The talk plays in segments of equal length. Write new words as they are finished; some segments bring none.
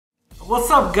What's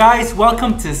up guys,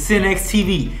 welcome to Nex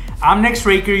TV. I'm Nex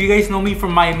Raker. You guys know me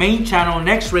from my main channel,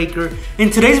 Nex Raker. In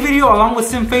today's video, along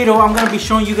with Faydle, I'm gonna be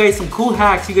showing you guys some cool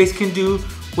hacks you guys can do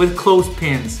with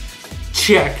clothespins.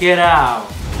 Check it out.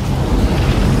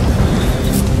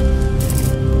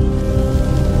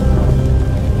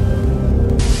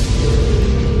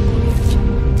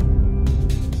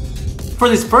 For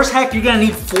this first hack, you're gonna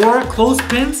need 4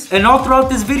 clothespins, and all throughout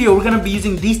this video, we're gonna be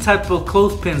using these type of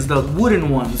clothespins, the wooden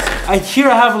ones. Here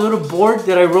I have a little board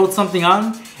that I wrote something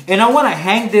on, and I wanna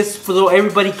hang this so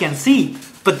everybody can see,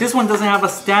 but this one doesn't have a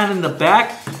stand in the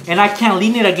back, and I can't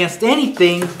lean it against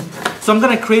anything, so I'm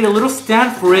gonna create a little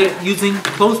stand for it using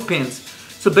clothespins.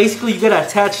 So basically, you gotta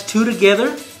attach 2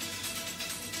 together,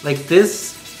 like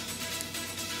this.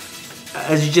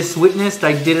 As you just witnessed,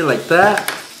 I did it like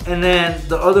that. And then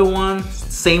the other one,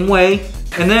 same way.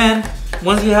 And then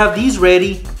once you have these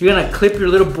ready, you're gonna clip your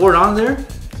little board on there,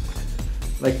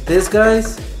 like this,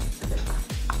 guys.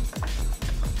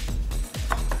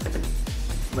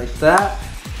 Like that.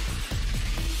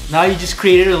 Now you just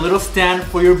created a little stand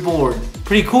for your board.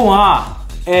 Pretty cool, huh?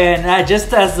 And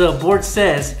just as the board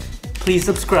says, please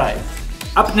subscribe.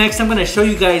 Up next, I'm gonna show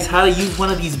you guys how to use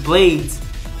one of these blades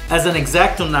as an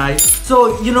X-Acto knife.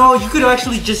 So, you know, you could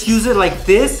actually just use it like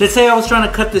this. Let's say I was trying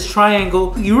to cut this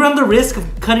triangle. You run the risk of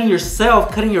cutting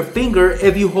yourself, cutting your finger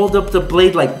if you hold up the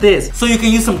blade like this. So you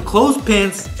can use some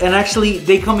clothespins, and actually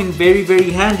they come in very, very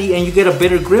handy, and you get a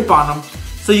better grip on them.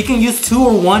 So you can use 2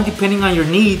 or 1 depending on your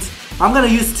needs. I'm gonna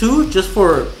use 2 just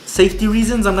for safety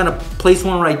reasons. I'm gonna place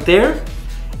one right there,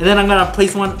 and then I'm gonna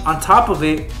place one on top of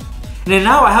it. And then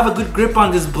now I have a good grip on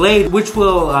this blade, which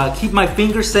will keep my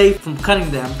fingers safe from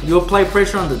cutting them. You apply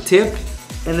pressure on the tip,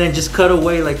 and then just cut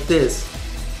away like this.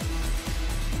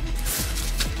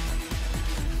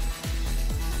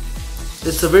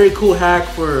 It's a very cool hack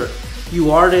for you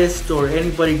artists or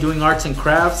anybody doing arts and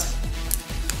crafts.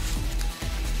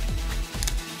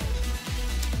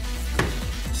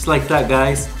 Just like that,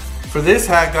 guys. For this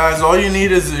hack, guys, all you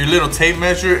need is your little tape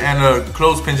measure and a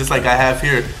clothespin, just like I have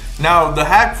here. Now, the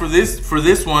hack for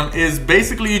this one is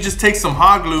basically you just take some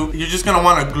hot glue. You're just gonna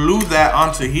wanna glue that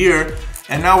onto here.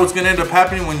 And now what's gonna end up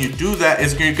happening when you do that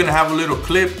is you're gonna have a little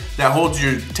clip that holds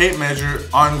your tape measure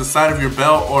on the side of your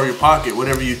belt or your pocket,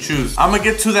 whatever you choose. I'm gonna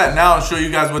get to that now and show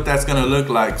you guys what that's gonna look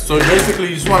like. So basically,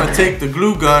 you just wanna take the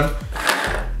glue gun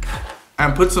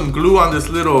and put some glue on this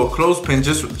little clothespin,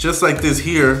 just like this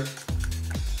here.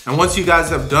 And once you guys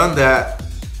have done that,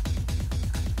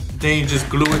 then you just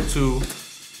glue it to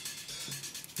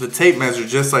the tape measure,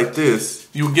 just like this.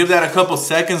 You give that a couple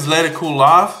seconds, let it cool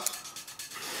off,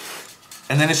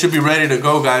 and then it should be ready to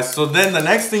go, guys. So then the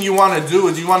next thing you wanna do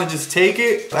is you wanna just take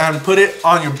it and put it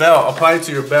on your belt, apply it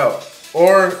to your belt,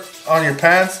 or on your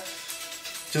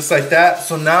pants, just like that.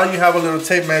 So now you have a little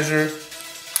tape measure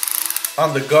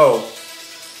on the go.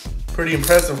 Pretty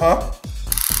impressive, huh?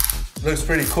 Looks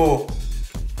pretty cool.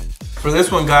 For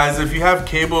this one, guys, if you have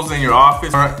cables in your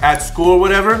office or at school or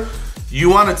whatever, you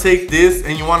wanna take this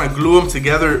and you wanna glue them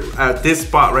together at this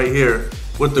spot right here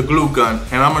with the glue gun.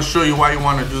 And I'm gonna show you why you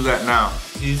wanna do that now.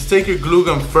 You just take your glue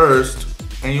gun first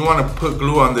and you wanna put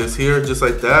glue on this here, just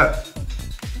like that.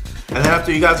 And then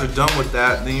after you guys are done with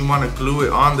that, then you wanna glue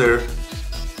it on there.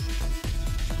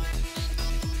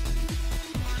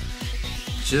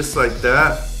 Just like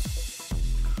that.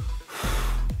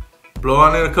 Blow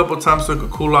on it a couple times so it can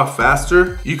cool off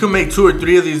faster. You can make 2 or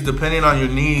 3 of these depending on your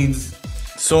needs.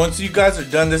 So once you guys are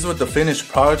done, this is what the finished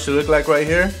product should look like right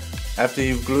here after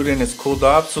you've glued it and it's cooled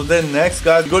off. So then next,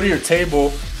 guys, you go to your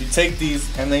table, you take these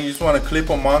and then you just want to clip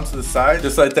them onto the side,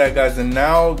 just like that, guys. And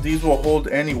now these will hold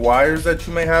any wires that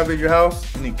you may have at your house,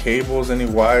 any cables, any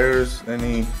wires,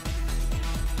 anything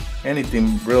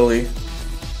really,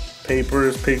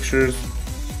 papers, pictures,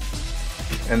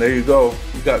 and there you go.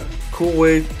 You got a cool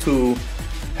way to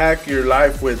hack your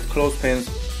life with clothespins.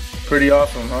 Pretty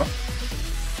awesome, huh?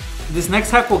 This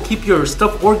next hack will keep your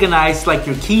stuff organized, like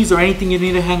your keys or anything you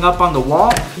need to hang up on the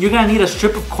wall. You're gonna need a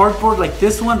strip of cardboard like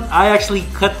this one. I actually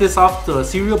cut this off the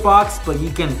cereal box, but you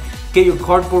can get your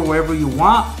cardboard wherever you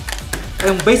want.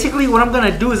 And basically what I'm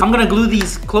gonna do is I'm gonna glue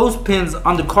these clothespins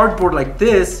on the cardboard like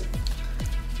this.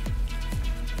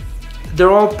 They're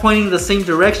all pointing the same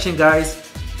direction, guys.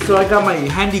 So I got my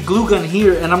handy glue gun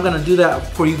here, and I'm gonna do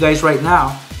that for you guys right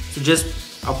now. So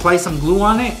just apply some glue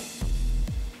on it,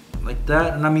 like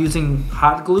that, and I'm using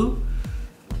hot glue.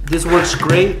 This works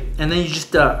great. And then you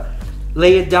just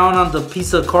lay it down on the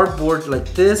piece of cardboard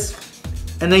like this,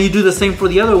 and then you do the same for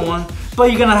the other one, but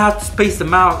you're gonna have to space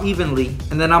them out evenly.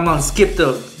 And then I'm gonna skip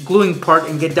the gluing part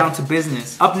and get down to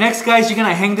business. Up next, guys, you're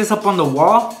gonna hang this up on the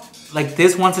wall. like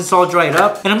this once it's all dried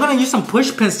up. And I'm gonna use some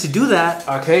push pins to do that.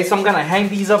 Okay, so I'm gonna hang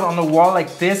these up on the wall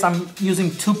like this. I'm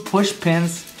using 2 push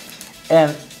pins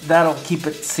and that'll keep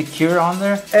it secure on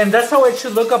there. And that's how it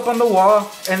should look up on the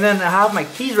wall. And then I have my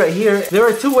keys right here. There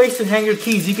are 2 ways to hang your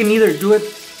keys. You can either do it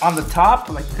on the top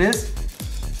like this,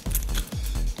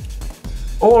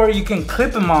 or you can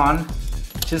clip them on.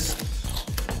 Just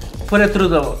put it through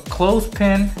the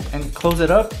clothespin and close it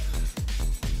up.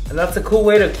 And that's a cool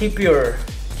way to keep your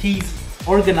keys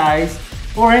organized,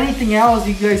 or anything else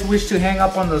you guys wish to hang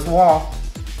up on this wall.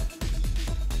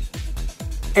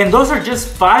 And those are just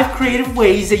 5 creative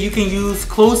ways that you can use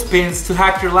clothespins to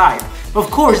hack your life. Of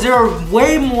course, there are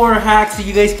way more hacks that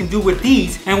you guys can do with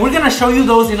these, and we're gonna show you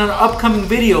those in our upcoming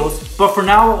videos. But for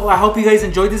now, I hope you guys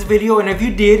enjoyed this video, and if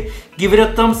you did, give it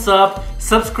a thumbs up,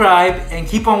 subscribe, and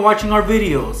keep on watching our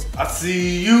videos. I'll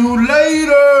see you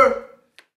later.